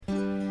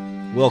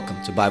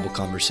Welcome to Bible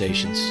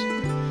Conversations.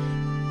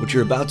 What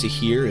you're about to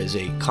hear is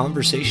a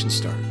conversation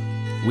starter.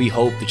 We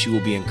hope that you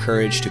will be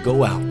encouraged to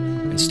go out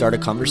and start a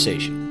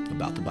conversation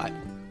about the Bible.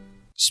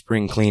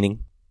 Spring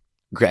cleaning,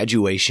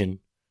 graduation,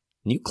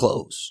 new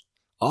clothes.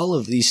 All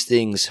of these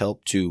things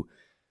help to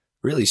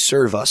really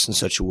serve us in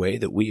such a way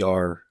that we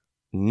are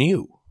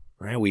new,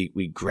 right?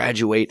 We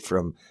graduate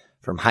from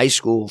high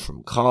school,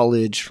 from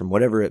college, from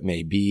whatever it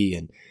may be,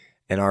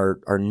 and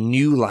our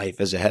new life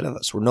is ahead of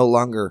us. We're no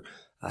longer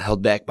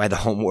held back by the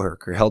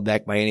homework or held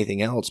back by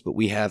anything else, but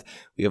we have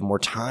more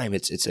time.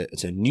 It's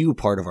a new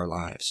part of our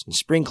lives. In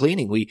spring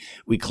cleaning, we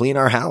clean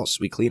our house,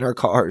 we clean our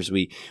cars,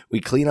 we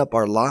clean up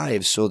our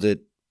lives so that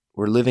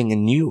we're living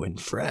anew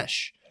and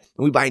fresh.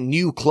 And we buy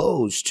new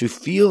clothes to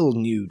feel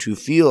new, to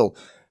feel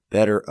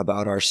better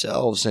about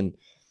ourselves. And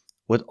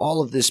what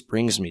all of this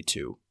brings me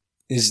to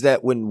is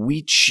that when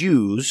we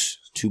choose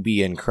to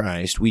be in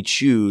Christ, we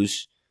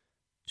choose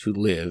to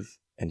live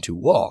and to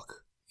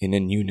walk in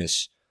a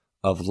newness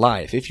of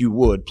life. If you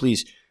would,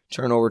 please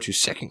turn over to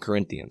 2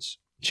 Corinthians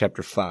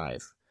chapter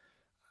 5.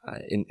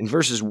 In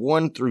verses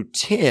 1 through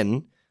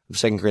 10 of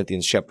 2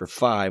 Corinthians chapter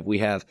 5, we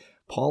have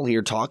Paul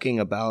here talking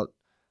about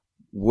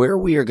where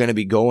we are going to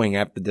be going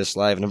after this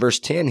life. And in verse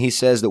 10, he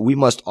says that we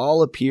must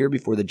all appear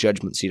before the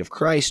judgment seat of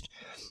Christ,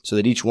 so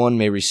that each one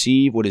may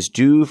receive what is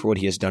due for what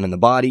he has done in the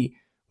body,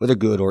 whether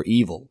good or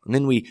evil. And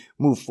then we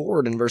move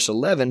forward in verse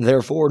 11,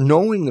 therefore,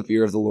 knowing the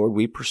fear of the Lord,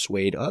 we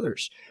persuade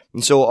others.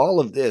 And so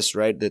all of this,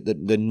 right,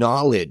 the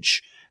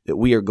knowledge that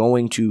we are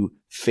going to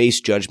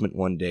face judgment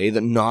one day, the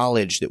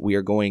knowledge that we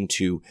are going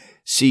to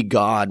see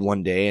God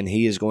one day and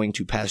he is going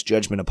to pass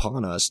judgment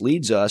upon us,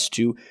 leads us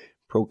to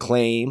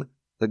proclaim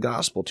the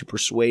gospel, to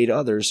persuade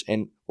others.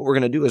 And what we're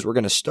going to do is we're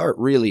going to start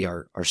really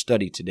our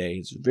study today.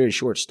 It's a very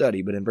short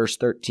study, but in verse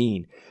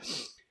 13,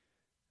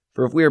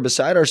 for if we are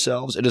beside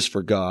ourselves, it is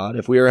for God.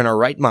 If we are in our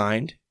right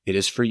mind, it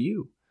is for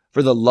you.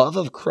 For the love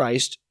of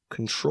Christ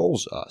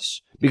controls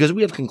us, because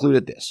we have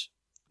concluded this,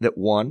 that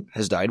one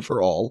has died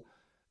for all,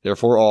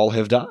 therefore all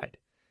have died.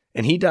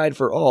 And he died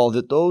for all,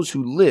 that those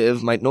who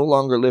live might no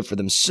longer live for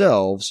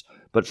themselves,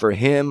 but for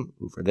him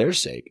who for their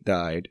sake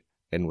died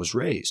and was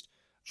raised.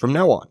 From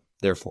now on,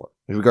 therefore,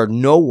 we regard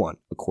no one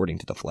according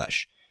to the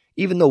flesh.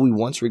 Even though we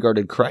once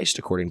regarded Christ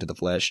according to the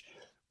flesh,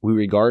 we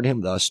regard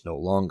him thus no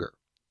longer.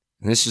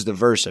 And this is the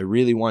verse I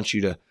really want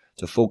you to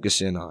focus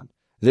in on.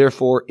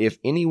 Therefore, if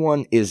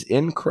anyone is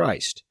in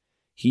Christ,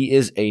 he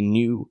is a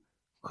new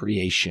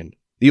creation.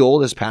 The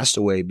old has passed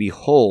away.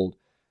 Behold,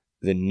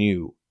 the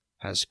new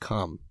has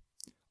come.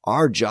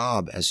 Our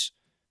job as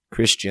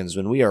Christians,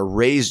 when we are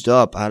raised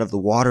up out of the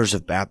waters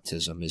of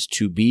baptism, is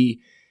to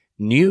be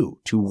new,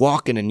 to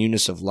walk in a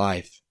newness of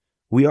life.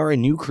 We are a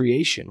new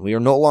creation. We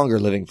are no longer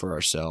living for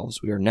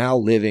ourselves. We are now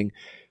living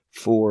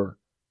for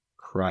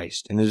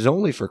Christ. And it is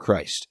only for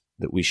Christ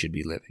that we should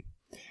be living.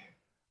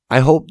 I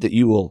hope that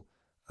you will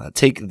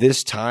take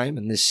this time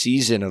and this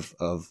season of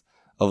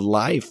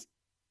life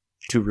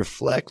to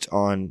reflect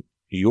on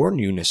your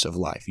newness of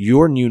life,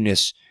 your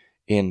newness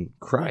in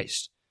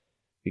Christ,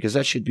 because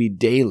that should be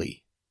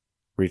daily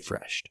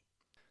refreshed.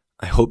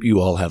 I hope you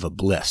all have a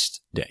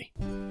blessed day.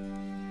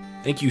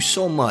 Thank you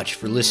so much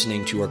for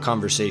listening to our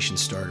conversation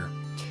starter.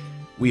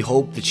 We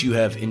hope that you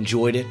have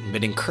enjoyed it and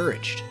been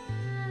encouraged.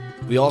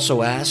 We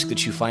also ask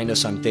that you find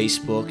us on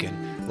Facebook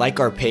and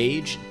like our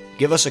page,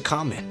 give us a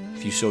comment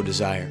if you so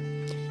desire.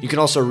 You can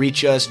also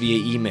reach us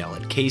via email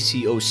at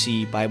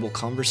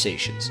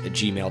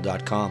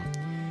kcocbibleconversations@gmail.com.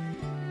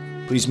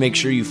 Please make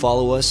sure you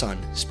follow us on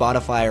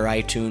Spotify or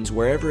iTunes,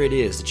 wherever it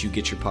is that you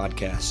get your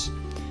podcasts.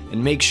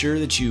 And make sure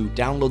that you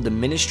download the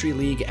Ministry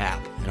League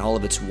app and all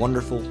of its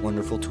wonderful,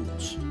 wonderful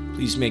tools.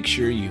 Please make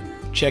sure you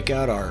check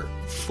out our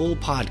full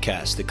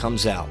podcast that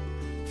comes out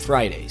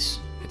Fridays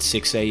at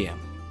 6 a.m.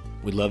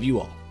 We love you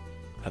all.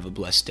 Have a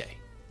blessed day.